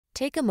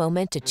Take a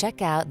moment to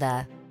check out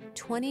the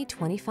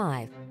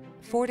 2025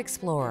 Ford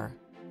Explorer.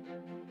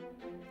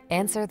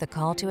 Answer the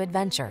call to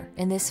adventure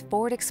in this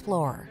Ford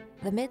Explorer,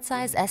 the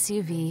midsize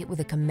SUV with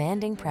a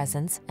commanding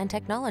presence and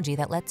technology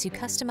that lets you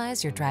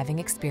customize your driving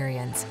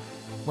experience.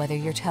 Whether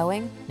you're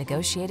towing,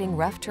 negotiating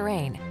rough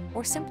terrain,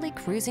 or simply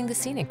cruising the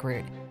scenic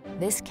route,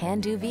 this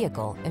can-do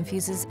vehicle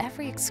infuses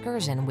every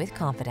excursion with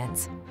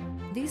confidence.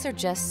 These are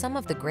just some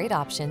of the great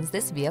options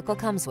this vehicle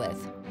comes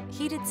with: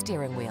 heated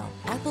steering wheel,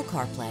 Apple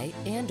CarPlay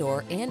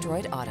and/or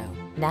Android Auto,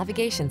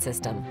 navigation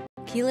system,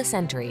 keyless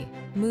entry,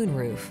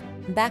 moonroof,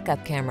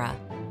 backup camera,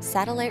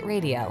 satellite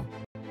radio,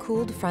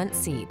 cooled front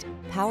seat,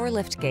 power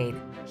liftgate,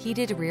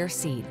 heated rear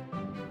seat.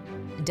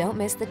 Don't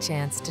miss the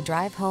chance to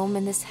drive home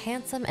in this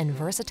handsome and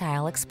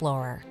versatile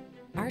Explorer.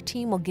 Our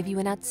team will give you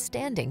an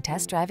outstanding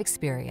test drive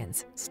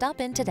experience. Stop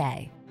in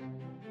today.